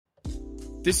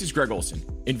This is Greg Olson,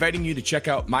 inviting you to check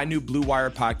out my new Blue Wire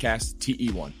podcast,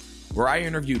 TE1, where I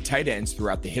interview tight ends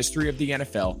throughout the history of the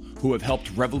NFL who have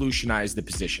helped revolutionize the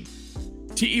position.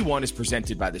 TE1 is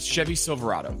presented by the Chevy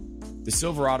Silverado. The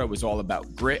Silverado is all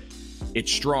about grit.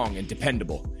 It's strong and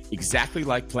dependable, exactly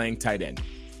like playing tight end.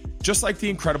 Just like the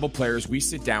incredible players we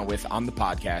sit down with on the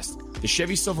podcast, the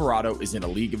Chevy Silverado is in a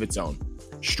league of its own.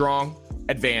 Strong,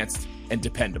 advanced, and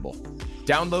dependable.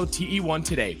 Download TE1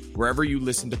 today, wherever you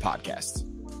listen to podcasts.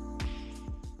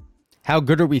 How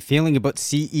good are we feeling about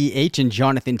CEH and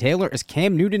Jonathan Taylor as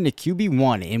Cam Newton to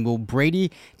QB1? And will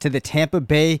Brady to the Tampa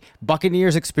Bay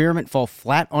Buccaneers experiment fall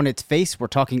flat on its face? We're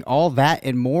talking all that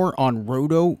and more on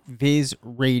RotoViz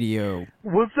Radio.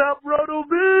 What's up,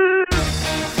 RotoViz?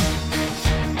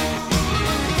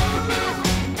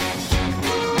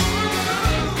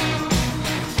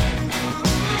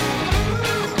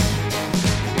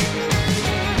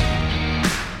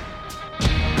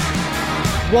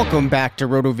 Welcome back to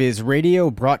RotoViz Radio,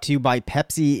 brought to you by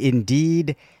Pepsi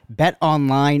Indeed, Bet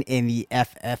Online, and the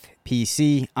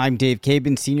FFPC. I'm Dave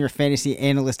Cabin, Senior Fantasy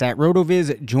Analyst at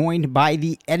RotoViz, joined by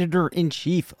the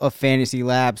Editor-in-Chief of Fantasy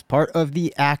Labs, part of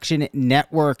the Action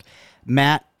Network,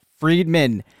 Matt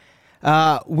Friedman.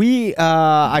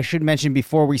 I should mention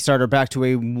before we start, are back to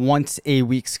a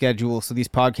once-a-week schedule, so these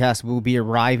podcasts will be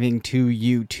arriving to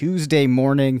you Tuesday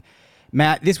morning.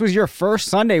 Matt, this was your first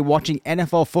Sunday watching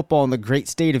NFL football in the great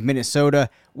state of Minnesota.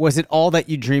 Was it all that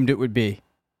you dreamed it would be?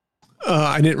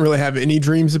 I didn't really have any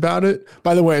dreams about it.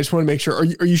 By the way, I just want to make sure,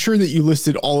 are you sure that you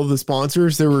listed all of the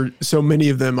sponsors? There were so many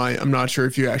of them. I'm not sure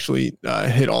if you actually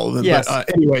hit all of them. Yes. But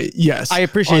anyway, yes. I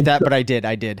appreciate that, but I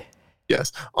did.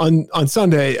 Yes. On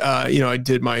Sunday, I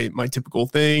did my typical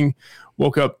thing.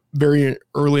 Woke up very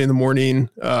early in the morning,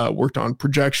 worked on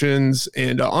projections,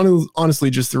 and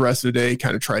honestly, just the rest of the day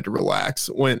kind of tried to relax.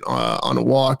 Went on a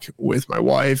walk with my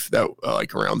wife that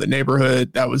around the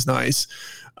neighborhood. That was nice.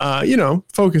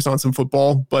 Focused on some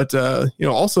football, but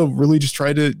also really just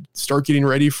try to start getting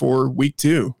ready for week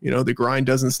 2. The grind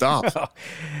doesn't stop.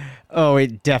 Oh,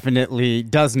 it definitely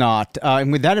does not.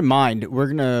 And with that in mind, we're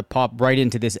going to pop right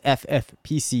into this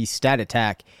FFPC stat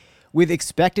attack. With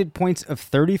expected points of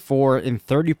 34 and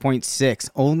 30.6,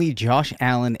 only Josh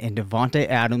Allen and Devontae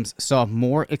Adams saw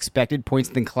more expected points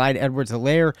than Clyde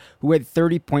Edwards-Helaire, who had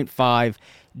 30.5.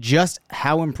 Just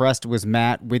how impressed was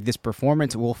Matt with this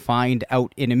performance? We'll find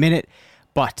out in a minute.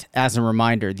 But as a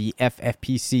reminder, the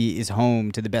FFPC is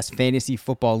home to the best fantasy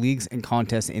football leagues and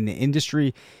contests in the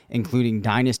industry, including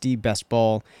Dynasty, Best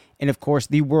Ball, and of course,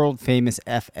 the world-famous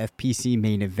FFPC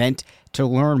main event. To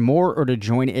learn more or to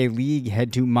join a league,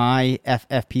 head to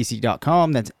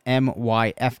myffpc.com. That's myffpc.com.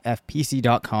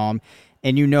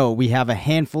 And we have a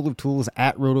handful of tools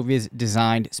at RotoViz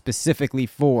designed specifically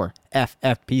for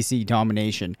FFPC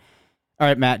domination. All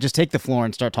right, Matt, just take the floor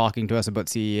and start talking to us about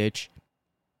CEH.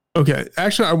 Okay.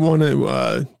 Actually, I want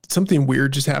to, something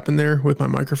weird just happened there with my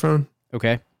microphone.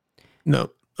 Okay. No.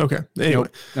 Okay. Anyway.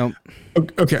 Nope.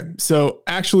 Okay. So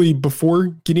actually, before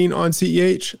getting on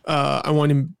CEH, I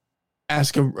want to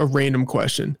ask a random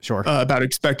question. Sure. About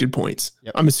expected points.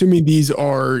 Yep. I'm assuming these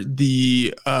are are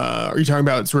you talking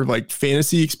about sort of like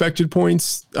fantasy expected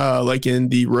points, like in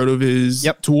the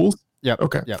RotoViz tools? Yep.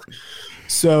 Okay. Yep.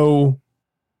 So,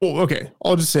 okay.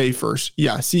 I'll just say first,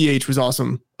 CEH was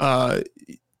awesome.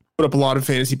 Put up a lot of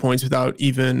fantasy points without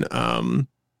even,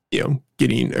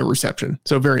 getting a reception.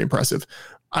 So very impressive.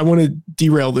 I want to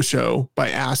derail the show by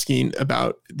asking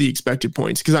about the expected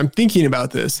points because I'm thinking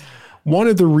about this. One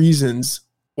of the reasons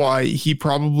why he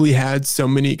probably had so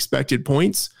many expected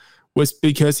points was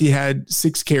because he had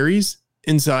 6 carries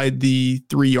inside the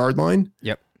 3-yard line.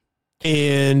 Yep.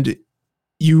 And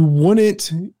you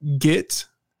wouldn't get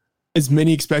as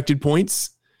many expected points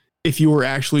if you were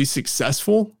actually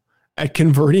successful at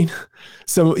converting.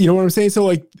 So, you know what I'm saying? So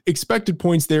like expected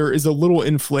points there is a little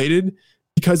inflated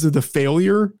because of the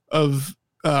failure of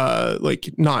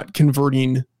not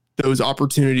converting those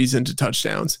opportunities into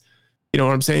touchdowns. You know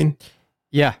what I'm saying?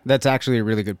 Yeah, that's actually a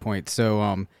really good point.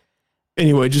 So,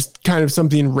 anyway, just kind of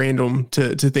something random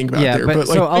to think about there. But like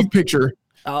so big picture.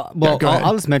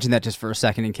 I'll just mention that just for a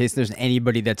second in case there's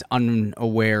anybody that's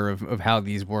unaware of how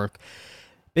these work.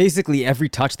 Basically, every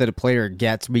touch that a player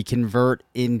gets, we convert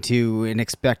into an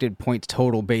expected points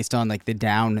total based on like the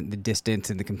down, the distance,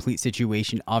 and the complete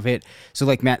situation of it. So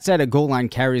like Matt said, a goal line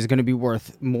carry is going to be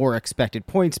worth more expected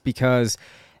points because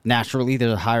naturally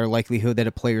there's a higher likelihood that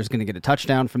a player is going to get a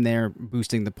touchdown from there,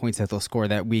 boosting the points that they'll score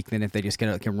that week than if they just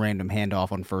get like a random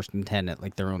handoff on 1st and 10 at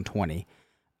like their own 20.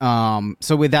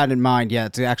 So with that in mind,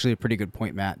 it's actually a pretty good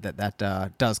point, Matt,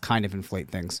 that does kind of inflate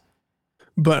things.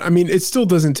 But I mean, it still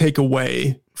doesn't take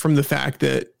away from the fact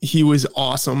that he was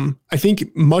awesome. I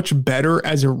think much better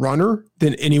as a runner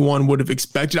than anyone would have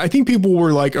expected. I think people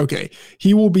were like, okay,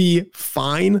 he will be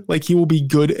fine. Like he will be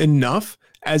good enough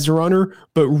as a runner,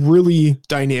 but really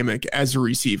dynamic as a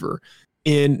receiver.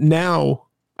 And now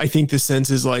I think the sense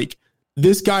is like,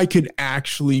 this guy could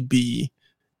actually be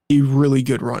a really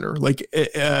good runner, like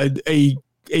a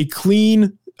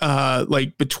clean,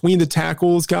 like between the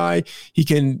tackles guy. He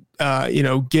can,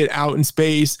 get out in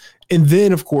space. And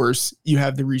then, of course, you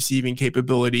have the receiving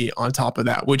capability on top of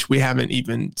that, which we haven't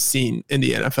even seen in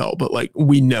the NFL, but like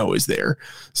we know is there.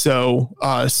 So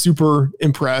super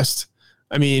impressed.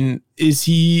 I mean, is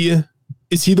he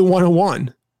the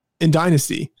 101 in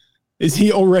Dynasty? Is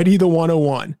he already the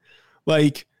 101?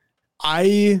 Like,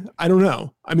 I don't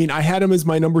know. I mean, I had him as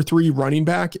my number 3 running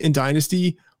back in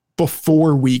Dynasty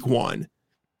before week 1.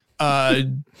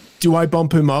 Do I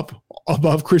bump him up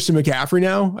above Christian McCaffrey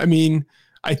now? I mean,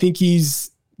 I think he's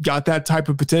got that type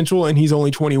of potential and he's only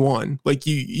 21. Like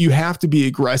you have to be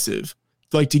aggressive,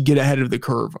 like to get ahead of the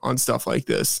curve on stuff like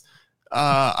this.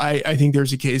 I think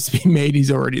there's a case to be made.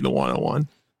 He's already the 101.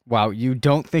 Wow. You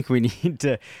don't think we need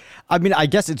to, I mean, I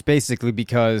guess it's basically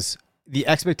because the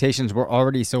expectations were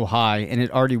already so high and it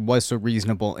already was so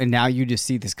reasonable. And now you just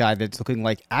see this guy that's looking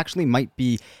like actually might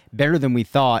be better than we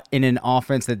thought in an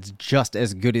offense that's just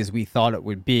as good as we thought it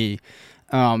would be.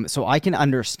 So I can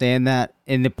understand that.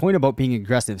 And the point about being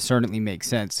aggressive certainly makes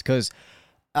sense because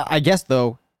I guess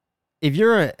though, if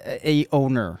you're a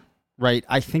owner, right,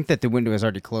 I think that the window is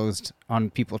already closed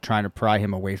on people trying to pry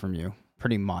him away from you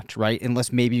pretty much, right?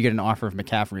 Unless maybe you get an offer of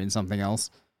McCaffrey and something else.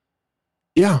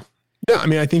 Yeah. Yeah, I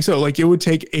mean, I think so. Like, it would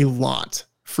take a lot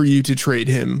for you to trade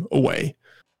him away.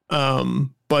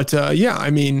 But yeah,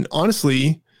 I mean,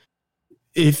 honestly,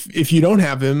 if you don't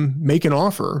have him, make an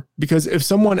offer. Because if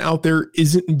someone out there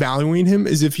isn't valuing him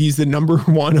as if he's the number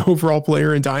 1 overall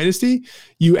player in Dynasty,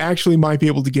 you actually might be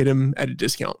able to get him at a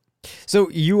discount. So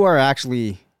you are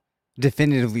actually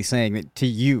definitively saying that to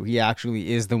you, he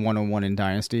actually is the 101 in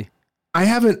Dynasty? I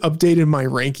haven't updated my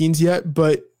rankings yet,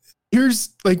 but here's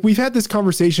like, we've had this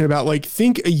conversation about like,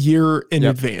 think a year in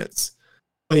advance.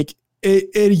 Like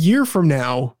a year from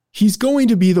now, he's going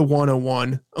to be the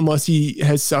 101 unless he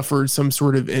has suffered some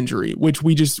sort of injury, which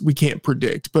we can't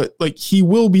predict, but like he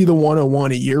will be the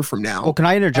 101 a year from now. Well, can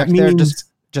I interject there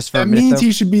just for a minute? That means though?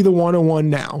 He should be the 101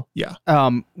 now. Yeah.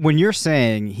 When you're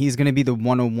saying he's going to be the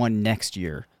 101 next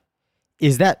year,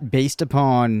 is that based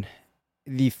upon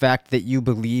the fact that you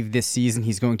believe this season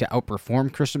he's going to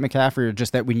outperform Christian McCaffrey, or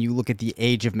just that when you look at the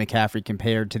age of McCaffrey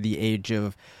compared to the age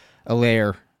of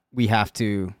Allaire, we have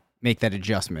to make that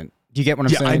adjustment? Do you get what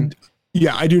I'm saying?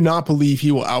 I do not believe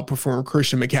he will outperform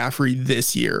Christian McCaffrey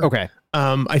this year. Okay.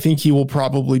 I think he will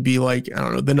probably be like, I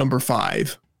don't know, the number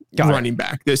 5 running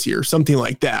back this year, something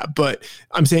like that. But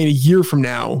I'm saying a year from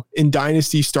now in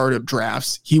Dynasty startup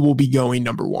drafts, he will be going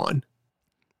number 1.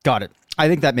 Got it. I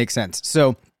think that makes sense.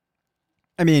 So,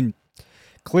 I mean,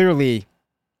 clearly,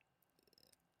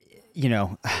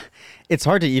 it's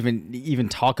hard to even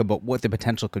talk about what the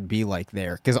potential could be like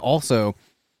there. Because also,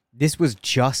 this was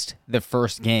just the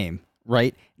first game,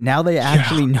 right? Now they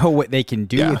actually know what they can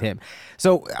do with him.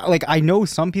 So, like, I know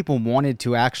some people wanted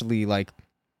to actually, like,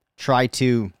 try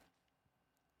to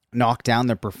knock down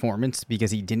their performance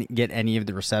because he didn't get any of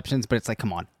the receptions, but it's like,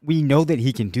 come on, we know that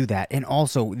he can do that. And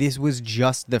also, this was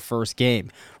just the first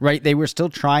game, right? They were still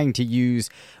trying to use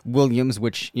Williams,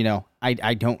 which,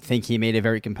 I don't think he made a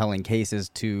very compelling case as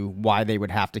to why they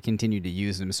would have to continue to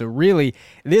use him. So really,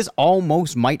 this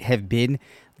almost might have been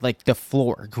like the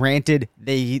floor. Granted,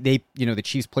 they the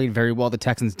Chiefs played very well. The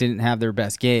Texans didn't have their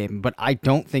best game, but I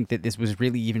don't think that this was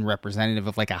really even representative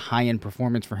of like a high-end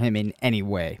performance for him in any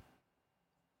way.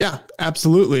 Yeah,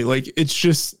 absolutely. Like, it's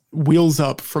just wheels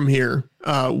up from here.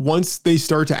 Once they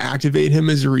start to activate him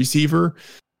as a receiver,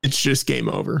 it's just game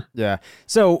over. Yeah.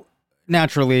 So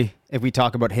naturally, if we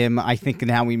talk about him, I think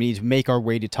now we need to make our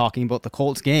way to talking about the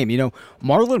Colts game.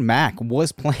 Marlon Mack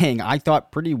was playing, I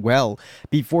thought, pretty well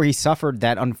before he suffered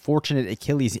that unfortunate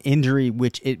Achilles injury,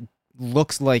 which it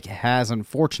looks like has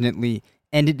unfortunately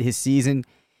ended his season.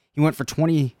 He went for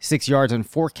 26 yards on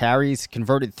 4 carries,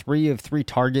 converted 3 of 3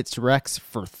 targets to Rex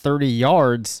for 30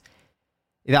 yards.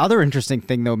 The other interesting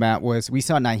thing, though, Matt, was we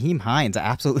saw Nyheim Hines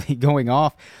absolutely going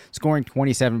off, scoring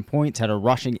 27 points, had a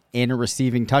rushing and a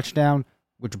receiving touchdown,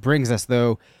 which brings us,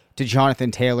 though, to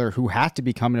Jonathan Taylor, who had to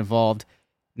become involved.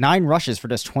 9 rushes for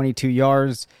just 22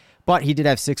 yards, But he did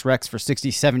have 6 recs for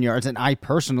 67 yards, and I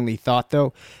personally thought,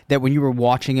 though, that when you were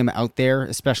watching him out there,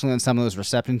 especially on some of those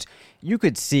receptions, you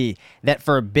could see that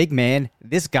for a big man,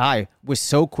 this guy was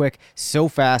so quick, so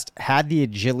fast, had the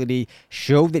agility,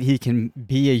 showed that he can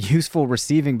be a useful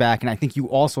receiving back, and I think you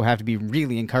also have to be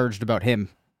really encouraged about him.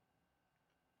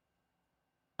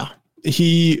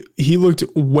 He looked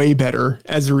way better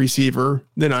as a receiver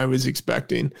than I was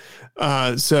expecting.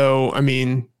 So, I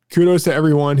mean, kudos to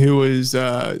everyone who was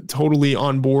totally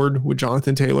on board with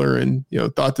Jonathan Taylor and,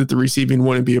 thought that the receiving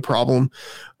wouldn't be a problem.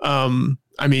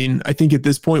 I mean, I think at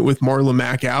this point with Marlon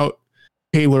Mack out,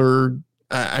 Taylor,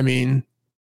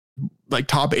 like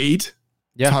top 8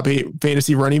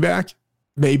 fantasy running back,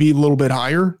 maybe a little bit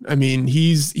higher. I mean,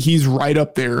 he's right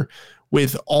up there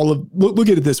with all of, look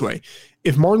at it this way.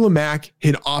 If Marlon Mack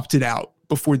had opted out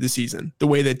before the season, the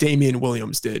way that Damian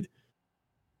Williams did,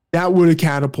 that would have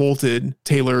catapulted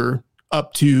Taylor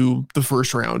up to the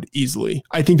first round easily.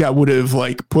 I think that would have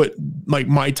put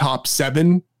my top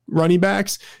 7 running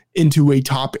backs into a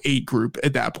top 8 group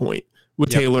at that point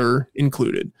with Taylor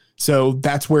included. So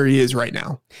that's where he is right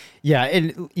now. Yeah.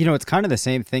 And it's kind of the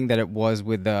same thing that it was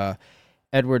with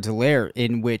Edwards-Helaire,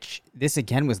 in which this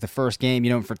again was the first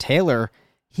game, for Taylor.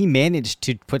 He managed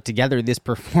to put together this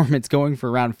performance going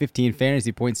for around 15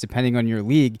 fantasy points, depending on your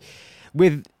league,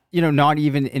 with, not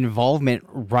even involvement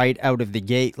right out of the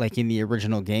gate, like in the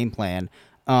original game plan.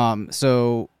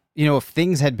 So, if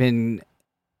things had been,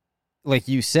 like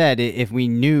you said, if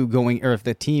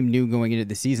the team knew going into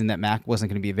the season that Mac wasn't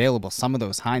going to be available, some of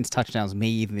those Hines touchdowns may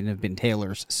even have been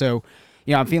Taylor's. So,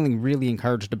 I'm feeling really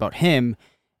encouraged about him.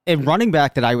 A running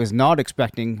back that I was not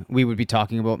expecting we would be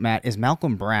talking about, Matt, is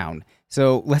Malcolm Brown.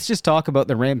 So let's just talk about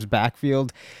the Rams'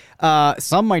 backfield.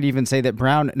 Some might even say that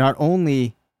Brown not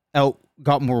only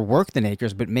got more work than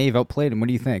Akers, but may have outplayed him. What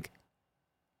do you think?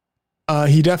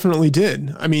 He definitely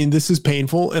did. I mean, this is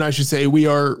painful, and I should say we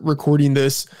are recording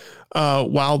this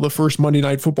while the first Monday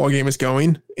Night Football game is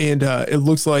going, and it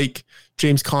looks like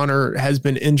James Conner has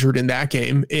been injured in that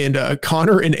game, and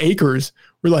Conner and Akers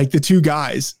were like the 2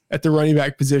 guys at the running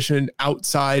back position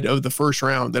outside of the first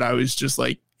round that I was just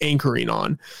anchoring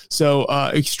on. So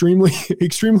extremely,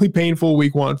 extremely painful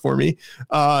week 1 for me.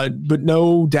 But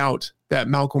no doubt that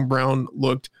Malcolm Brown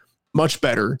looked much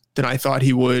better than I thought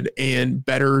he would and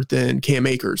better than Cam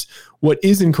Akers. What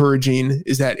is encouraging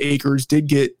is that Akers did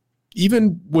get,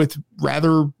 even with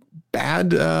rather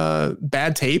bad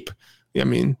tape. I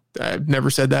mean, I've never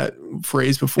said that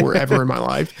phrase before ever in my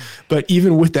life, but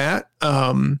even with that,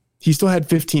 he still had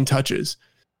 15 touches.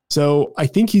 So I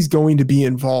think he's going to be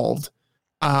involved.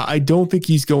 I don't think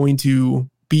he's going to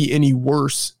be any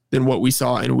worse than what we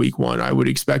saw in week 1. I would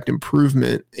expect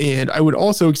improvement, and I would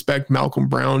also expect Malcolm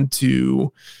Brown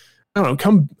to,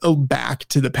 come back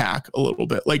to the pack a little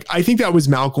bit. I think that was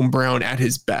Malcolm Brown at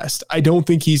his best. I don't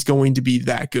think he's going to be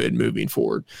that good moving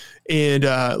forward. And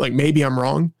maybe I'm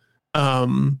wrong.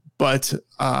 But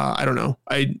I don't know.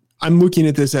 I'm looking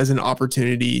at this as an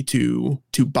opportunity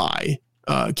to buy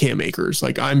Cam Akers.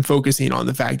 I'm focusing on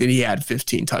the fact that he had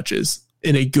 15 touches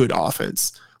in a good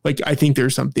offense. I think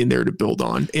there's something there to build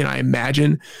on, and I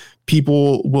imagine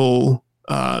people will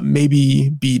maybe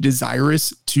be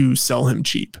desirous to sell him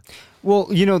cheap. Well,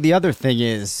 the other thing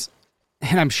is,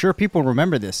 and I'm sure people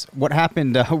remember this, what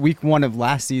happened week 1 of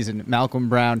last season, Malcolm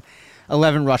Brown,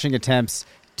 11 rushing attempts,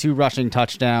 2 rushing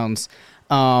touchdowns,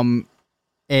 a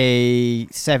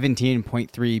 17.3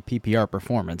 PPR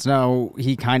performance. Now,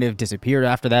 he kind of disappeared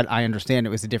after that. I understand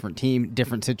it was a different team,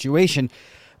 different situation.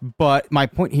 But my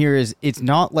point here is it's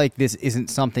not like this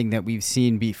isn't something that we've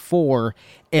seen before.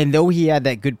 And though he had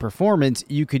that good performance,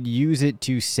 you could use it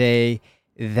to say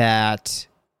that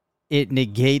it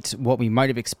negates what we might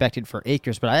have expected for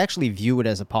Akers, but I actually view it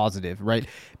as a positive, right?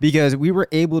 Because we were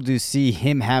able to see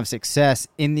him have success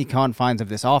in the confines of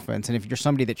this offense. And if you're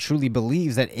somebody that truly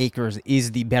believes that Akers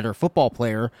is the better football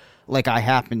player, like I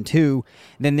happen to,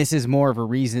 then this is more of a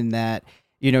reason that,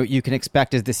 you can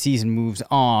expect as the season moves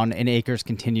on and Akers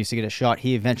continues to get a shot,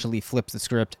 he eventually flips the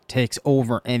script, takes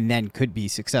over, and then could be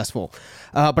successful.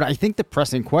 But I think the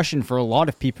pressing question for a lot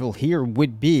of people here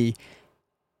would be,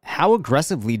 how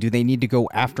aggressively do they need to go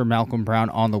after Malcolm Brown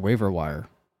on the waiver wire?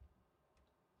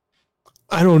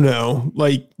 I don't know.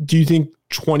 Do you think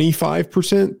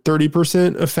 25%,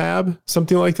 30% of fab,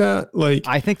 something like that?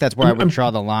 I think that's where I would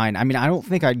draw the line. I mean, I don't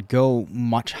think I'd go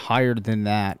much higher than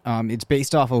that. It's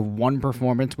based off of 1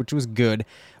 performance, which was good,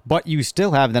 but you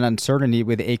still have that uncertainty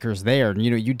with Akers there. And,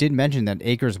 you did mention that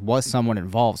Akers was someone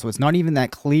involved, so it's not even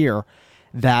that clear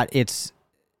that it's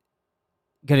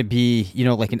going to be,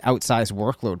 an outsized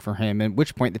workload for him, at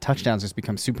which point the touchdowns just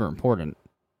become super important.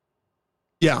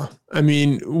 Yeah. I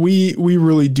mean, we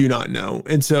really do not know.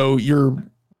 And so you're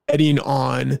betting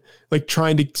on like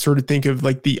trying to sort of think of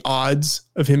like the odds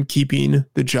of him keeping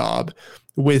the job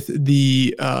with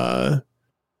the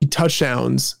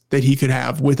touchdowns that he could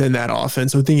have within that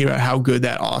offense. So thinking about how good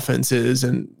that offense is.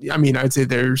 And I mean, I'd say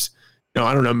there's,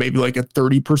 I don't know, maybe like a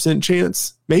 30%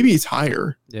 chance, maybe it's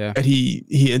higher that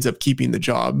he ends up keeping the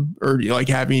job or like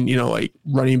having, like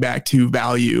running back to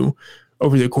value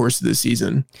over the course of the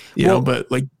season, you know, but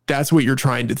like, that's what you're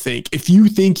trying to think. If you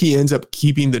think he ends up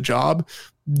keeping the job,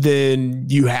 then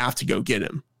you have to go get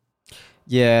him.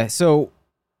 Yeah. So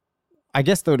I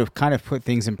guess though, to kind of put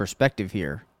things in perspective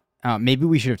here, maybe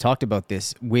we should have talked about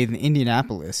this with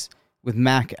Indianapolis, with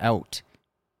Mac out.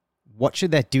 What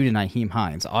should that do to Nyheim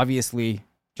Hines? Obviously,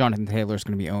 Jonathan Taylor is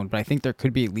going to be owned, but I think there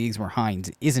could be leagues where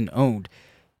Hines isn't owned.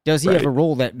 Does he have a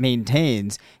role that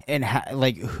maintains? And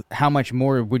how much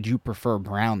more would you prefer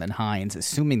Brown than Hines,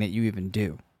 assuming that you even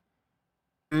do?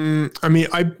 I mean,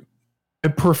 I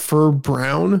prefer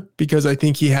Brown because I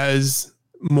think he has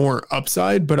more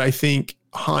upside, but I think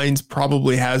Hines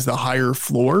probably has the higher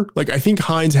floor. Like, I think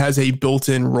Hines has a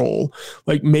built-in role.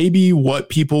 Like maybe what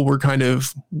people were kind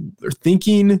of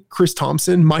thinking Chris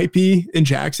Thompson might be in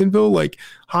Jacksonville, like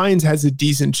Hines has a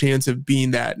decent chance of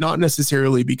being that, not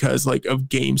necessarily because like of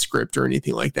game script or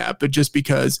anything like that, but just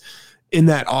because in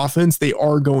that offense, they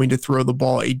are going to throw the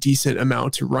ball a decent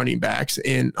amount to running backs,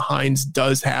 and Hines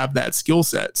does have that skill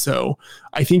set. So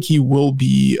I think he will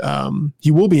be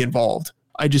involved.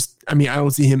 I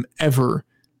don't see him ever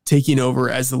taking over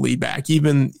as the lead back.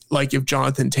 Even like if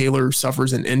Jonathan Taylor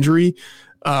suffers an injury,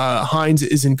 Hines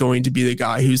isn't going to be the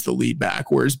guy who's the lead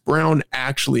back, whereas Brown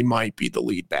actually might be the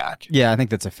lead back. Yeah, I think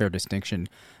that's a fair distinction.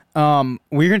 We're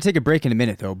going to take a break in a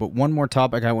minute, though, but one more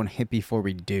topic I want to hit before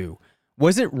we do.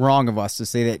 Was it wrong of us to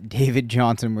say that David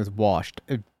Johnson was washed?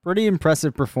 A pretty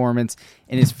impressive performance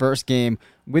in his first game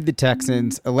with the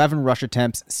Texans, 11 rush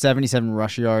attempts, 77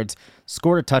 rush yards,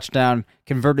 scored a touchdown,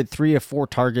 converted 3 of 4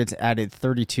 targets, added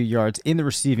 32 yards in the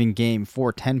receiving game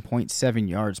for 10.7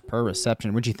 yards per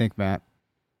reception. What'd you think, Matt?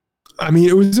 I mean,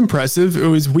 it was impressive. It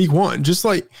was week 1. Just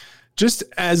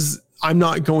as I'm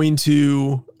not going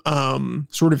to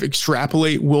sort of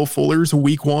extrapolate Will Fuller's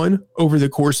week 1 over the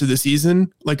course of the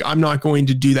season, like I'm not going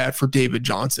to do that for David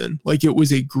Johnson. Like it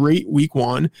was a great week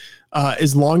 1.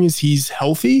 As long as he's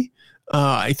healthy,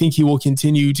 I think he will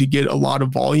continue to get a lot of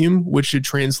volume, which should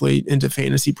translate into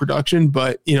fantasy production.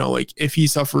 But, like if he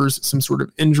suffers some sort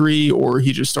of injury or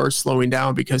he just starts slowing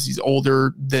down because he's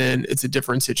older, then it's a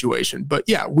different situation. But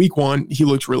yeah, week 1, he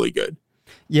looked really good.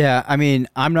 Yeah, I mean,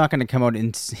 I'm not going to come out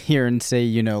here and say,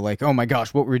 like, oh my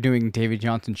gosh, what we're doing, David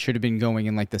Johnson should have been going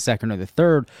in like the second or the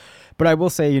third. But I will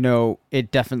say,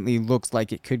 it definitely looks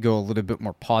like it could go a little bit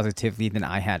more positively than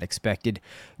I had expected.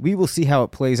 We will see how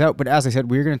it plays out. But as I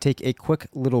said, we're going to take a quick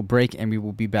little break and we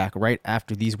will be back right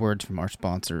after these words from our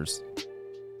sponsors.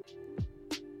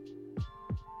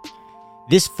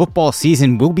 This football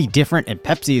season will be different, and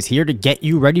Pepsi is here to get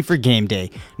you ready for game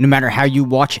day. No matter how you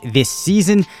watch this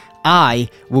season, I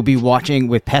will be watching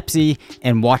with Pepsi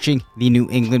and watching the New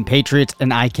England Patriots,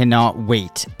 and I cannot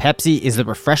wait. Pepsi is the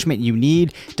refreshment you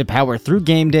need to power through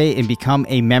game day and become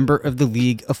a member of the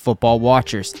League of Football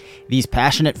Watchers. These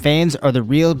passionate fans are the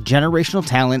real generational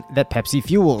talent that Pepsi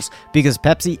fuels, because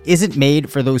Pepsi isn't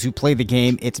made for those who play the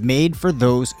game, it's made for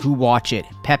those who watch it.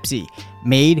 Pepsi,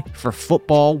 made for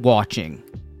football watching.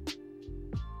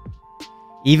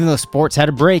 Even though sports had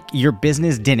a break, your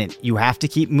business didn't. You have to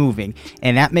keep moving,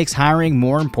 and that makes hiring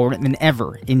more important than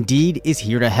ever. Indeed is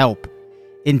here to help.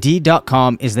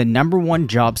 Indeed.com is the #1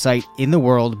 job site in the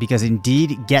world because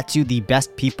Indeed gets you the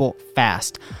best people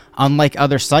fast. Unlike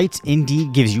other sites,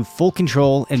 Indeed gives you full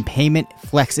control and payment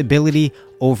flexibility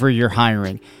over your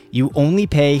hiring. You only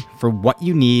pay for what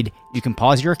you need. You can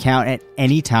pause your account at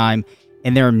any time,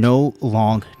 and there are no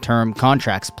long-term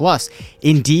contracts. Plus,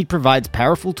 Indeed provides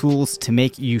powerful tools to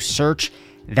make you search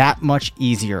that much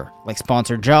easier, like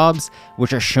sponsored jobs,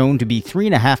 which are shown to be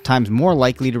 3.5 times more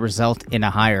likely to result in a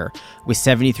hire. With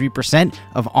 73%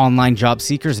 of online job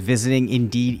seekers visiting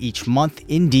Indeed each month,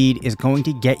 Indeed is going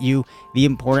to get you the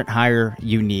important hire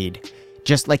you need,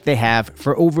 just like they have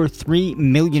for over 3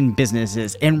 million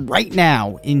businesses. And right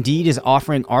now, Indeed is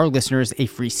offering our listeners a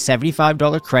free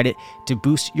 $75 credit to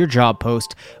boost your job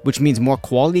post, which means more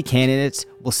quality candidates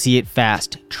will see it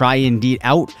fast. Try Indeed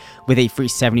out with a free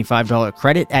 $75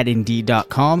 credit at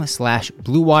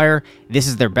Indeed.com/Blue Wire. This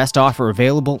is their best offer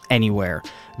available anywhere.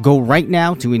 Go right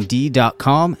now to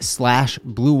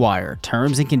Indeed.com/Blue Wire.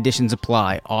 Terms and conditions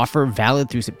apply. Offer valid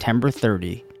through September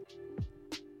 30.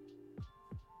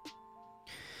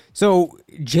 So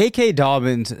J.K.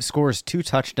 Dobbins scores 2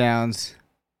 touchdowns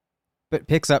but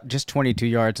picks up just 22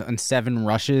 yards on 7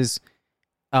 rushes.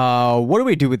 What do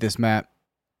we do with this, Matt?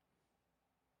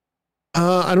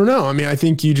 I don't know. I mean, I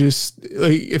think you just,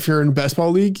 like, if you're in a best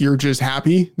ball league, you're just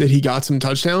happy that he got some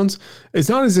touchdowns. It's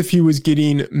not as if he was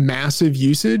getting massive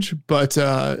usage, but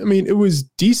I mean, it was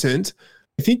decent.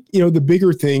 I think, the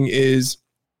bigger thing is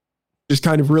just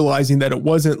kind of realizing that it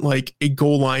wasn't like a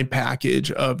goal line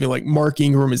package of, like Mark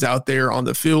Ingram is out there on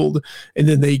the field and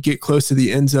then they get close to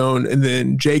the end zone and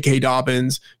then J.K.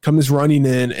 Dobbins comes running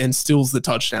in and steals the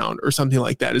touchdown or something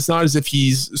like that. It's not as if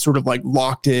he's sort of like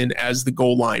locked in as the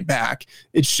goal line back.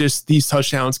 It's just these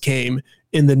touchdowns came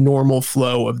in the normal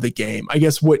flow of the game. I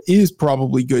guess what is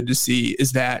probably good to see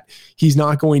is that he's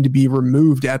not going to be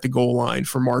removed at the goal line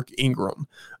for Mark Ingram,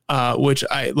 which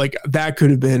that could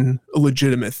have been a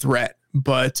legitimate threat.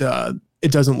 But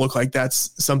it doesn't look like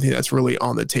that's something that's really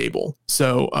on the table.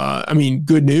 So, I mean,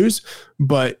 good news,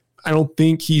 but I don't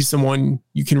think he's someone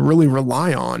you can really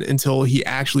rely on until he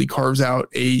actually carves out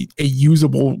a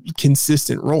usable,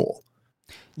 consistent role.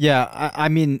 Yeah, I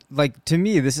mean, like, to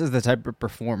me, this is the type of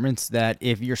performance that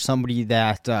if you're somebody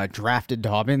that drafted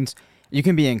Dobbins, you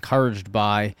can be encouraged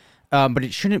by, but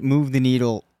it shouldn't move the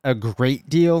needle a great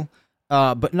deal.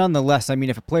 But nonetheless, I mean,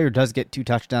 if a player does get 2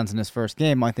 touchdowns in his first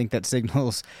game, I think that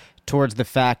signals towards the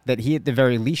fact that he at the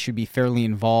very least should be fairly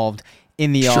involved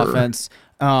in the offense.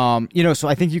 So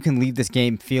I think you can leave this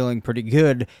game feeling pretty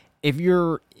good. If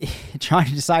you're trying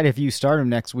to decide if you start him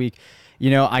next week,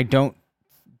 I don't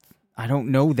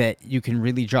know that you can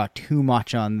really draw too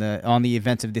much on the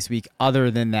events of this week other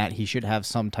than that he should have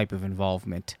some type of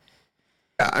involvement.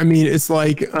 I mean, it's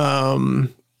like Rob,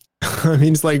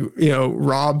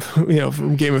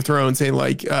 from Game of Thrones saying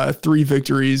like 3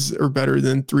 victories are better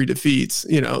than 3 defeats,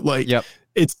 Yep.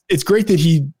 It's great that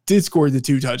he did score the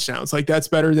 2 touchdowns. Like, that's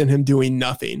better than him doing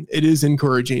nothing. It is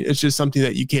encouraging. It's just something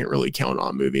that you can't really count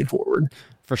on moving forward.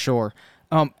 For sure.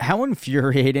 How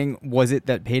infuriating was it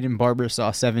that Peyton Barber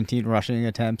saw 17 rushing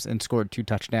attempts and scored 2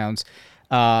 touchdowns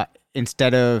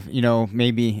instead of,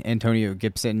 maybe Antonio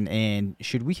Gibson? And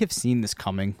should we have seen this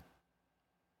coming?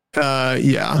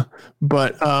 Yeah,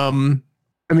 but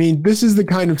I mean, this is the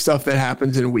kind of stuff that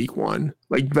happens in week 1.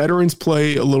 Like, veterans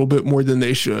play a little bit more than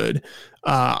they should.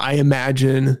 I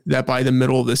imagine that by the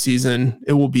middle of the season,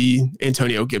 it will be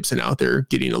Antonio Gibson out there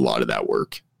getting a lot of that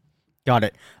work. Got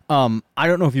it. I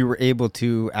don't know if you were able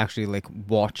to actually like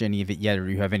watch any of it yet, or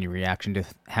you have any reaction to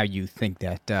how you think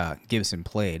that Gibson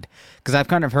played, because I've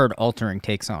kind of heard altering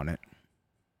takes on it.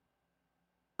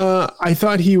 I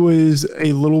thought he was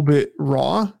a little bit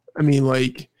raw. I mean,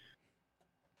 like,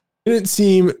 didn't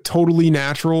seem totally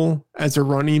natural as a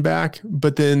running back,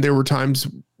 but then there were times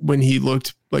when he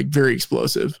looked like very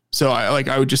explosive. So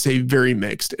I would just say very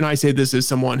mixed. And I say this as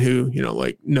someone who,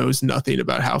 knows nothing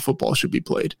about how football should be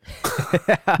played.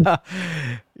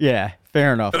 Yeah,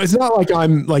 fair enough. It's not like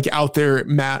I'm like out there,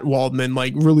 Matt Waldman,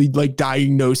 like really like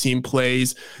diagnosing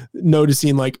plays,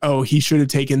 noticing like, oh, he should have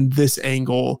taken this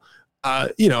angle.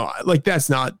 Like, that's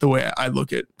not the way I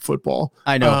look at football.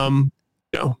 I know.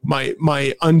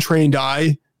 My untrained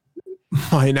eye,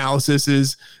 my analysis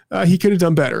is he could have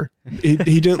done better. He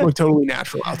didn't look totally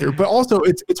natural out there. But also,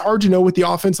 it's hard to know with the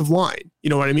offensive line. You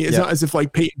know what I mean? It's not as if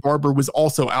like Peyton Barber was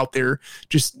also out there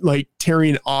just like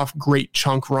tearing off great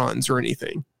chunk runs or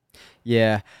anything.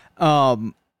 Yeah.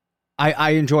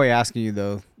 I enjoy asking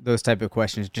you those type of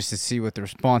questions just to see what the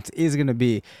response is going to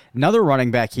be. Another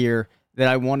running back here that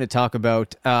I want to talk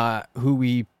about, I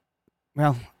don't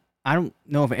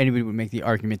know if anybody would make the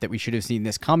argument that we should have seen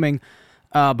this coming,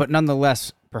 but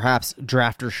nonetheless, perhaps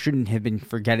drafters shouldn't have been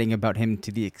forgetting about him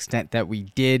to the extent that we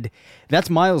did. That's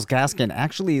Myles Gaskin.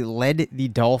 Actually led the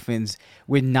Dolphins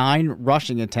with 9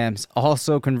 rushing attempts,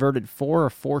 also converted 4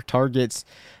 of 4 targets,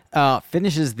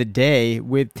 finishes the day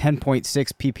with 10.6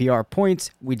 PPR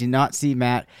points. We did not see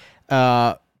Matt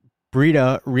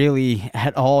Breida really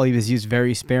at all. He was used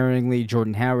very sparingly.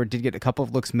 Jordan Howard did get a couple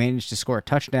of looks, managed to score a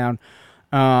touchdown.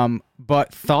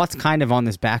 But thoughts kind of on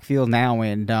this backfield now,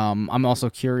 and I'm also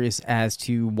curious as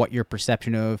to what your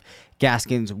perception of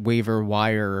Gaskin's waiver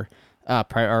wire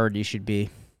priority should be.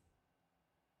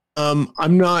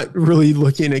 I'm not really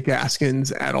looking at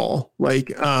Gaskins at all.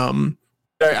 Like, I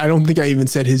don't think I even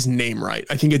said his name right.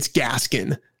 I think it's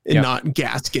Gaskin and not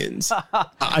Gaskins.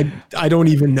 I don't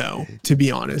even know, to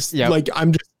be honest. Yep. Like,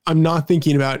 I'm not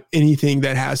thinking about anything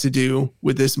that has to do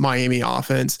with this Miami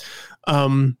offense.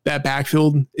 That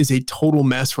backfield is a total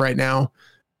mess right now.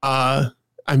 I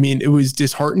mean, it was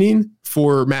disheartening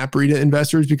for Matt Breida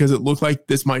investors because it looked like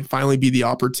this might finally be the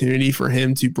opportunity for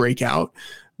him to break out.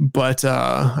 But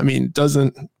I mean,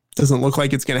 doesn't doesn't look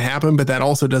like it's going to happen, but that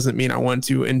also doesn't mean I want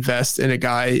to invest in a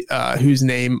guy whose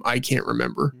name I can't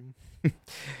remember.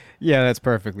 Yeah, that's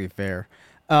perfectly fair.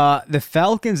 The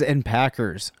Falcons and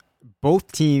Packers,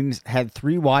 both teams had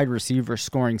 3 wide receivers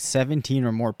scoring 17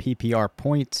 or more PPR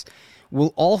points.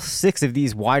 Will all 6 of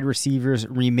these wide receivers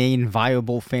remain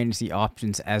viable fantasy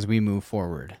options as we move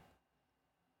forward?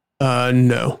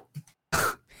 No.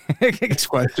 Next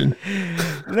question.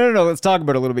 No. Let's talk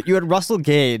about it a little bit. You had Russell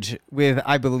Gage with,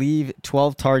 I believe,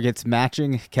 12 targets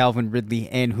matching Calvin Ridley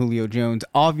and Julio Jones.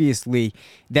 Obviously,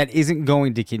 that isn't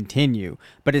going to continue.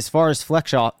 But as far as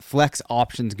flex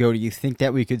options go, do you think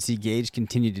that we could see Gage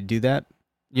continue to do that?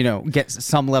 You know, get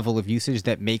some level of usage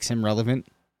that makes him relevant?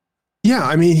 Yeah,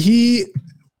 I mean,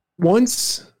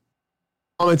 once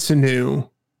Mohamed Sanu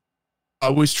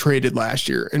was traded last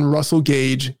year, and Russell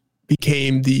Gage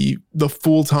became the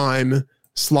full-time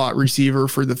slot receiver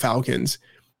for the Falcons,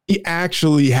 he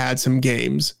actually had some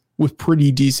games with pretty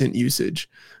decent usage.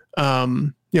 I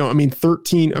mean,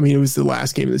 13, I mean, it was the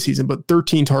last game of the season, but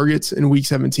 13 targets in week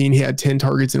 17. He had 10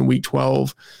 targets in week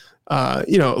 12.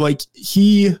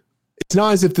 It's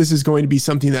not as if this is going to be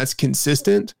something that's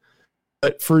consistent,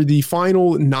 but for the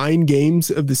final 9 games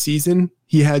of the season,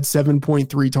 he had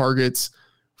 7.3 targets,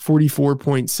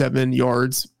 44.7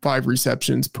 yards, 5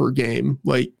 receptions per game.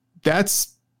 Like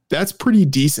that's pretty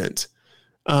decent.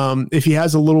 If he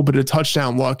has a little bit of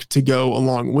touchdown luck to go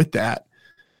along with that.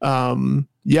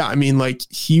 Yeah, I mean, like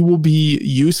he will be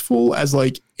useful as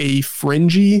like a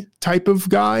fringy type of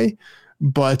guy,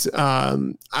 but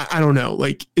I don't know.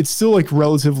 Like it's still like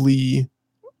relatively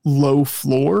low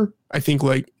floor, I think,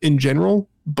 like in general,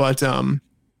 but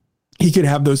he could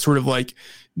have those sort of like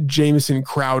Jamison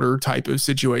Crowder type of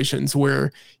situations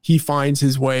where he finds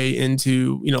his way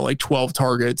into, like 12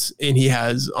 targets and he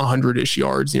has 100-ish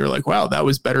yards and you're like, wow, that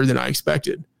was better than I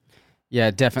expected.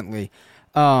 Yeah, definitely.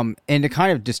 And to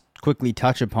kind of just quickly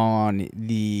touch upon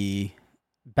the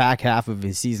back half of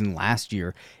his season last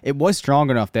year, it was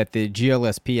strong enough that the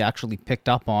GLSP actually picked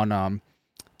up on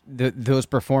those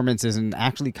performances and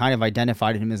actually kind of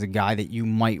identified him as a guy that you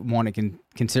might want to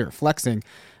consider flexing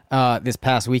this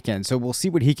past weekend. So we'll see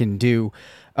what he can do.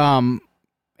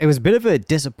 It was a bit of a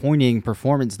disappointing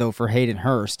performance, though, for Hayden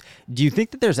Hurst. Do you think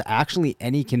that there's actually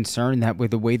any concern that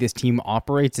with the way this team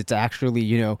operates, it's actually,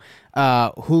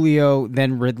 Julio,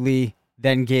 then Ridley,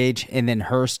 then Gage, and then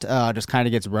Hurst just kind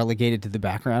of gets relegated to the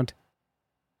background?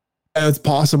 It's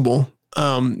possible.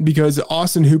 Because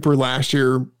Austin Hooper last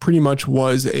year pretty much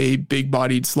was a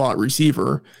big-bodied slot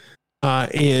receiver.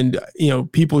 And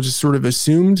people just sort of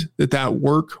assumed that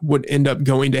work would end up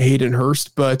going to Hayden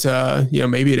Hurst, but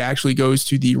maybe it actually goes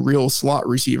to the real slot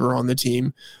receiver on the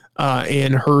team.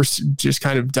 And Hurst just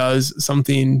kind of does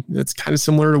something that's kind of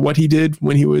similar to what he did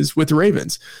when he was with the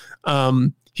Ravens.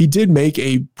 He did make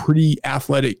a pretty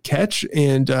athletic catch,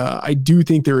 and I do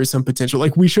think there is some potential.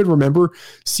 Like we should remember,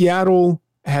 Seattle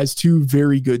has 2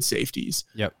 very good safeties.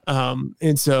 Yep.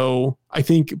 And so I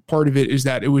think part of it is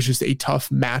that it was just a tough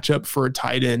matchup for a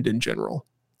tight end in general.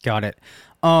 Got it.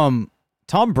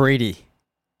 Tom Brady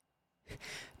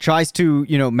tries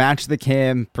to, match the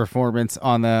Cam performance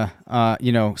on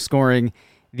the, scoring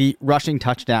the rushing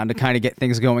touchdown to kind of get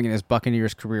things going in his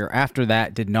Buccaneers career. After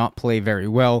that, did not play very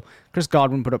well. Chris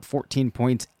Godwin put up 14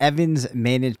 points. Evans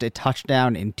managed a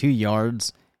touchdown in 2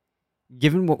 yards.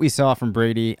 Given what we saw from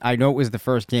Brady, I know it was the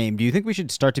first game. Do you think we should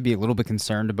start to be a little bit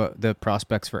concerned about the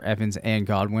prospects for Evans and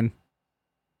Godwin?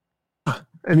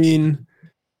 I mean,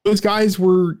 those guys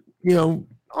were,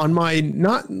 on my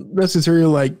not necessarily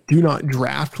like do not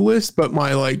draft list, but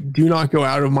my like do not go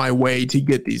out of my way to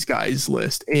get these guys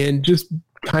list. And just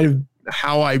kind of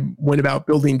how I went about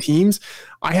building teams,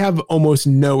 I have almost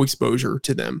no exposure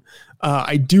to them.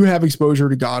 I do have exposure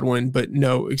to Godwin, but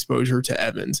no exposure to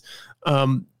Evans.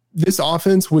 This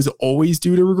offense was always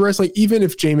due to regress. Like even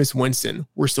if Jameis Winston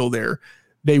were still there,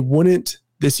 they wouldn't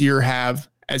this year have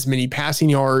as many passing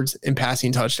yards and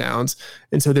passing touchdowns.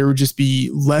 And so there would just be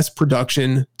less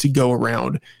production to go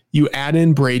around. You add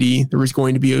in Brady, there was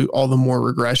going to be all the more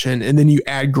regression. And then you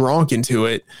add Gronk into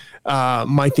it.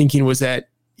 My thinking was that,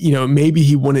 maybe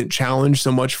he wouldn't challenge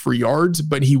so much for yards,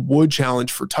 but he would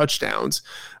challenge for touchdowns.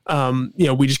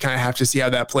 We just kind of have to see how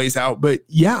that plays out. But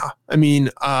yeah, I mean,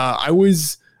 I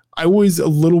was a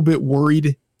little bit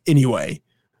worried anyway.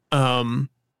 And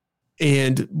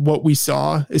what we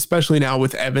saw, especially now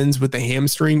with Evans with the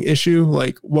hamstring issue,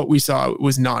 like what we saw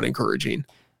was not encouraging.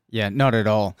 Yeah, not at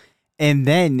all. And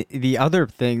then the other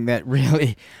thing that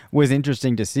really was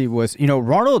interesting to see was,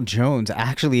 Ronald Jones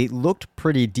actually looked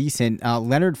pretty decent.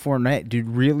 Leonard Fournette did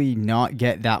really not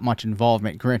get that much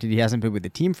involvement. Granted, he hasn't been with the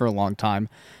team for a long time.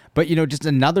 But, just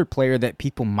another player that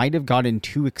people might have gotten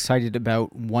too excited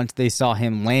about once they saw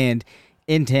him land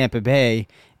in Tampa Bay.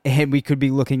 And we could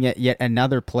be looking at yet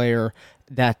another player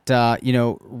that,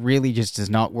 really just does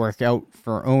not work out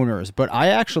for owners. But I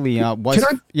actually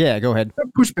yeah, go ahead.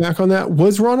 Push back on that.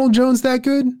 Was Ronald Jones that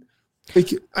good?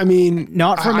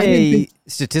 Not from a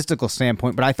statistical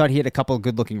standpoint, but I thought he had a couple of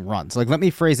good-looking runs. Like, let me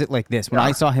phrase it like this. When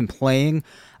I saw him playing,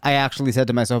 I actually said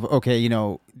to myself, okay,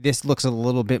 this looks a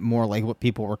little bit more like what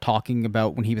people were talking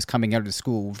about when he was coming out of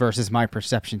school versus my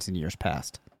perceptions in years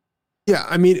past. Yeah,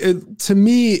 to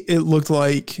me, it looked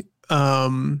like a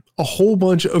whole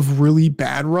bunch of really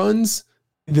bad runs,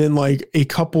 then like a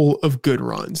couple of good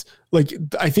runs. Like,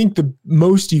 I think the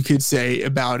most you could say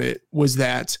about it was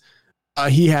that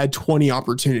he had 20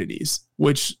 opportunities,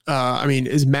 which,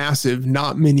 is massive.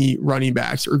 Not many running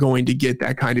backs are going to get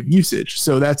that kind of usage.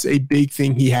 So that's a big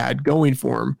thing he had going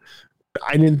for him.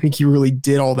 I didn't think he really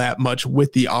did all that much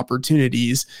with the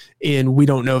opportunities, and we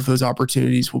don't know if those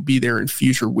opportunities will be there in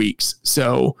future weeks.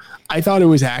 So I thought it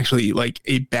was actually like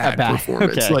a bad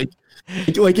performance. Okay.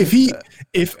 Like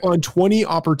if on 20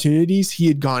 opportunities he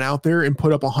had gone out there and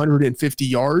put up 150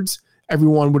 yards,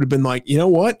 everyone would have been like, you know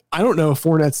what? I don't know if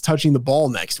Fournette's touching the ball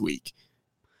next week.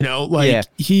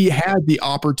 He had the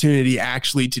opportunity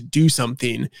actually to do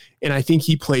something, and I think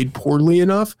he played poorly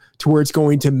enough to where it's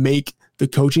going to make the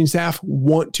coaching staff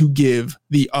want to give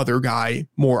the other guy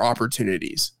more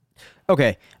opportunities.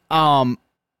 Okay. I'm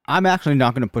actually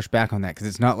not going to push back on that because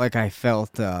it's not like I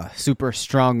felt super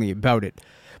strongly about it.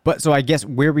 But so I guess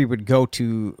where we would go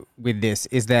to with this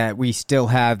is that we still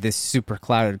have this super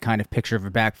clouded kind of picture of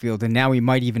a backfield, and now we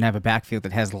might even have a backfield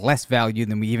that has less value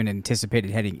than we even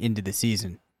anticipated heading into the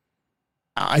season.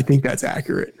 I think that's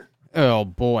accurate. Oh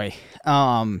boy.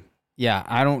 Yeah,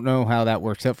 I don't know how that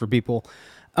works out for people.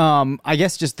 I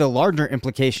guess just the larger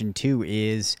implication too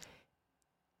is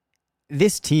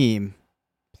this team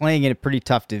playing in a pretty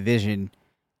tough division.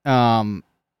 Where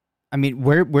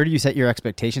do you set your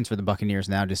expectations for the Buccaneers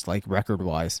now, just like record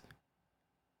wise?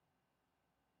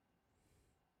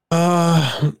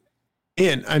 I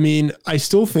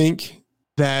still think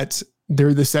that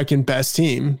they're the second best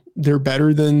team. They're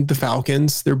better than the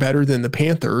Falcons. They're better than the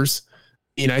Panthers.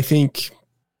 I think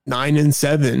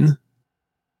 9-7.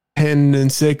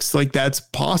 10-6, like that's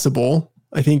possible.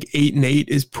 I think 8-8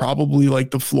 is probably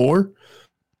like the floor.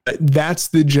 That's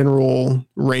the general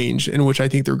range in which I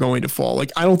think they're going to fall.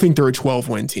 Like, I don't think they're a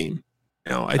 12-win team.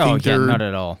 I think they're not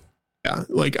at all. Yeah,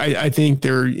 like I think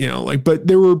they're, but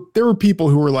there were people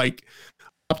who were like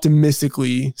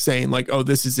optimistically saying like, oh,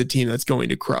 this is a team that's going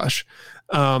to crush.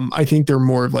 I think they're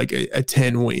more of like a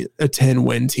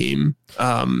 10-win team,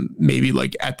 maybe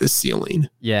like at the ceiling.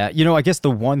 Yeah. I guess the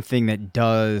one thing that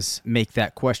does make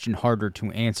that question harder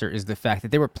to answer is the fact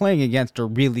that they were playing against a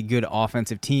really good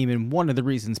offensive team. And one of the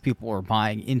reasons people were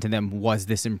buying into them was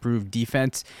this improved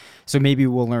defense. So maybe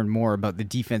we'll learn more about the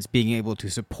defense being able to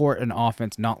support an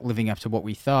offense not living up to what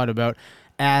we thought about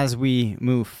as we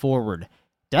move forward.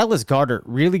 Dallas Goedert,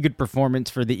 really good performance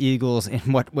for the Eagles in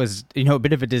what was, a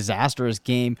bit of a disastrous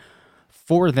game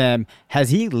for them. Has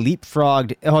he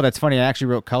leapfrogged? Oh, that's funny. I actually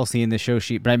wrote Kelsey in the show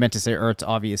sheet, but I meant to say Ertz,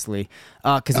 obviously,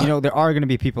 because there are going to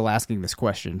be people asking this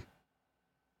question.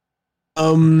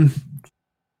 No,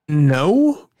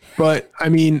 but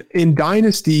in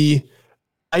Dynasty,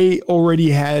 I already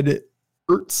had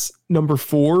Ertz number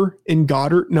 4 and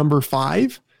Goddard number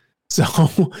 5.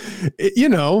 So,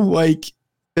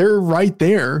 they're right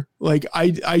there. Like,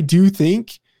 I do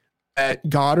think that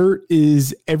Goddard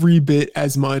is every bit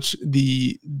as much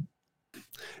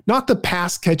not the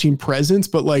pass catching presence,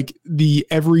 but like the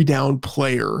every down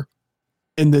player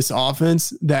in this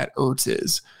offense that Ertz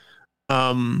is.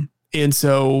 And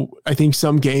so I think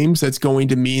some games that's going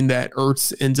to mean that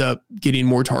Ertz ends up getting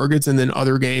more targets, and then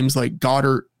other games like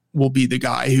Goddard will be the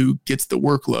guy who gets the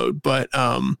workload. But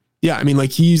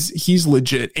he's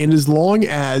legit. And as long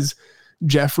as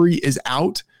Jeffrey is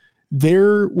out,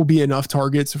 there will be enough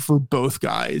targets for both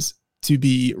guys to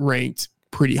be ranked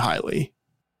pretty highly.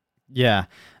 Yeah.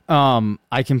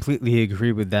 I completely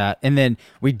agree with that. And then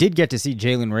we did get to see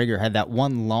Jalen Reagor had that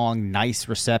one long, nice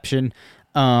reception.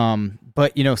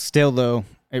 But still though,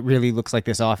 it really looks like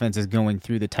this offense is going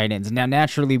through the tight ends. Now,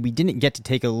 naturally, we didn't get to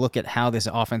take a look at how this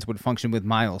offense would function with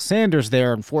Miles Sanders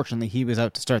there. Unfortunately, he was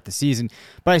out to start the season.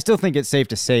 But I still think it's safe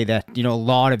to say that, a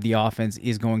lot of the offense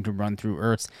is going to run through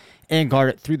Ertz and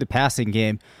guard it through the passing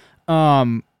game.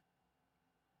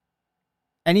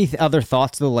 Any other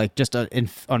thoughts, though, like just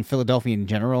on Philadelphia in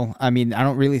general? I mean, I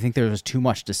don't really think there was too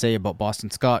much to say about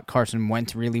Boston Scott. Carson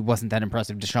Wentz really wasn't that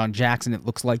impressive. Deshaun Jackson, it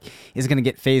looks like, is going to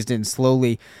get phased in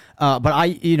slowly. But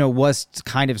I, was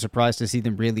kind of surprised to see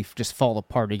them really just fall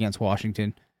apart against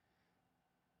Washington.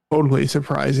 Totally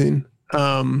surprising.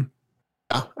 Yeah,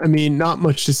 I mean, not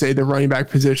much to say. The running back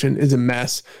position is a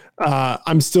mess.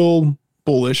 I'm still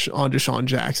bullish on Deshaun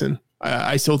Jackson.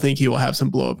 I still think he will have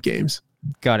some blow-up games.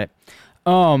 Got it.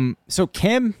 So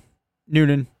Cam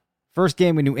Newton, first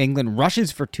game in New England,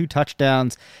 rushes for 2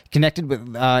 touchdowns, connected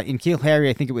with N'Keal Harry,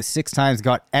 I think it was 6 times,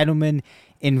 got Edelman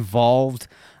involved.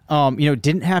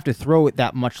 Didn't have to throw it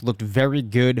that much, looked very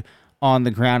good on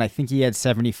the ground. I think he had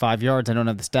 75 yards. I don't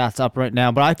have the stats up right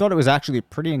now, but I thought it was actually a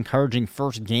pretty encouraging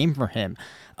first game for him.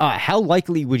 How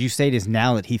likely would you say it is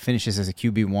now that he finishes as a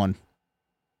QB1?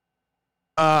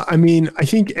 I mean, I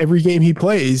think every game he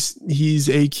plays, he's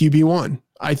a QB1.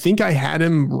 I think I had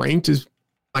him ranked as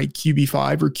like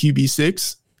QB5 or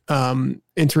QB6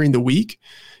 entering the week.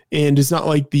 And it's not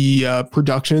like the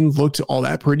production looked all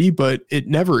that pretty, but it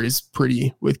never is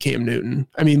pretty with Cam Newton.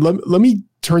 I mean, let me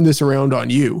turn this around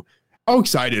on you. How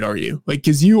excited are you? Like,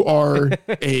 because you are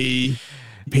a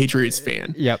Patriots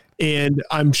fan. Yep. And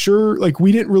I'm sure, like,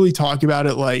 we didn't really talk about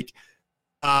it, like,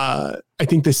 I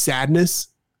think the sadness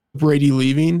of Brady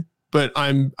leaving, but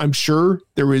I'm sure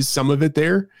there was some of it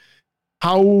there.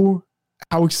 How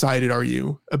excited are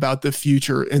you about the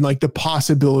future and like the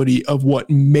possibility of what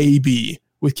may be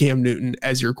with Cam Newton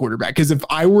as your quarterback? Because if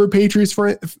I were a Patriots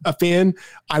fan,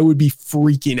 I would be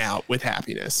freaking out with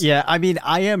happiness. Yeah, I mean,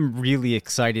 I am really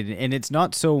excited, and it's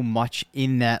not so much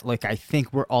in that, like, I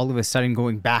think we're all of a sudden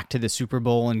going back to the Super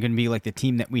Bowl and going to be like the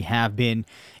team that we have been,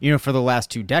 for the last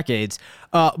 2 decades.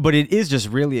 But it is just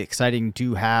really exciting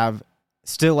to have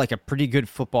still like a pretty good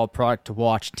football product to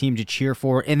watch, team to cheer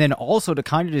for, and then also to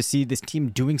kind of to see this team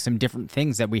doing some different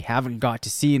things that we haven't got to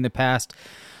see in the past.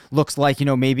 Looks like,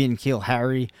 maybe N'Keal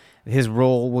Harry, his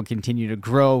role will continue to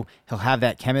grow. He'll have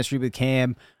that chemistry with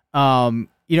Cam. So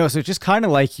it's just kind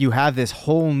of like you have this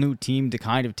whole new team to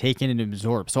kind of take in and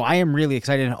absorb. So I am really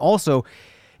excited. And also,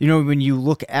 when you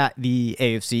look at the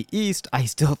AFC East, I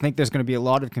still think there's going to be a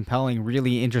lot of compelling,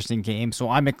 really interesting games. So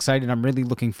I'm excited. I'm really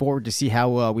looking forward to see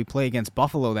how we play against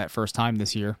Buffalo that first time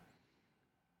this year.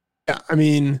 Yeah, I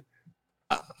mean,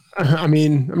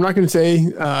 I'm not going to say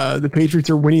the Patriots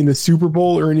are winning the Super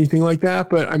Bowl or anything like that,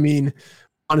 but I mean,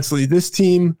 honestly, this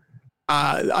team,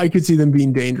 I could see them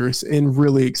being dangerous and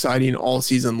really exciting all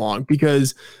season long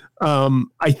because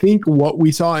I think what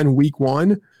we saw in week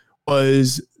 1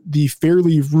 was the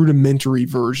fairly rudimentary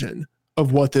version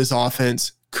of what this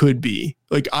offense could be.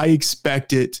 Like, I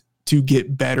expect it to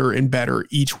get better and better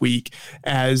each week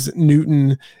as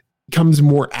Newton becomes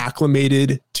more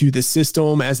acclimated to the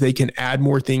system, as they can add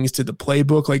more things to the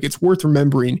playbook. Like, it's worth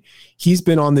remembering he's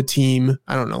been on the team,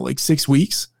 I don't know, like 6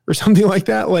 weeks or something like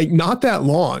that. Like, not that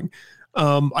long.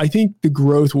 I think the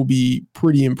growth will be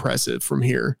pretty impressive from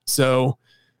here. So,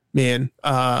 man,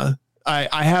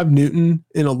 I have Newton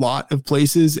in a lot of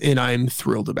places, and I'm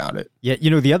thrilled about it. Yeah,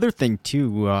 the other thing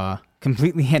too,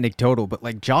 completely anecdotal, but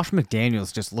like Josh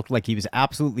McDaniels just looked like he was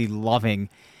absolutely loving,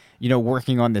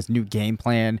 working on this new game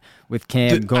plan with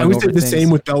Cam. Going I would over say the things. same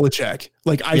with Belichick.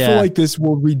 Like, I feel like this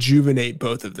will rejuvenate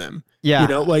both of them. Yeah,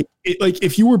 like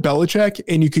if you were Belichick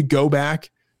and you could go back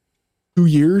 2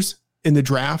 years in the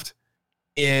draft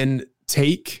and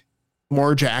take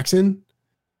Lamar Jackson,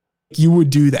 you would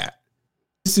do that.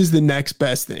 This is the next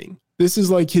best thing. This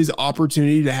is like his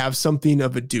opportunity to have something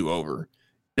of a do-over,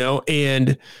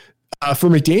 and for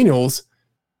McDaniels,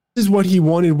 this is what he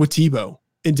wanted with Tebow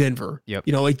in Denver. Yep.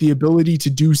 Like the ability to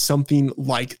do something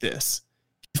like this.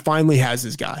 He finally has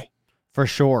his guy. For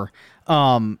sure.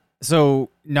 So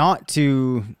not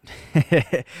to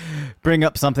bring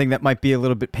up something that might be a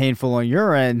little bit painful on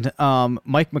your end,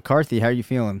 Mike McCarthy, how are you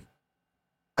feeling?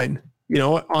 Fine.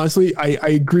 Honestly, I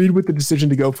agreed with the decision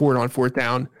to go for it on 4th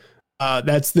down.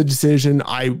 That's the decision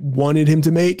I wanted him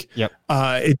to make. Yep.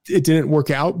 It didn't work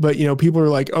out, but people are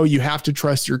like, oh, you have to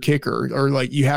trust your kicker, or like you have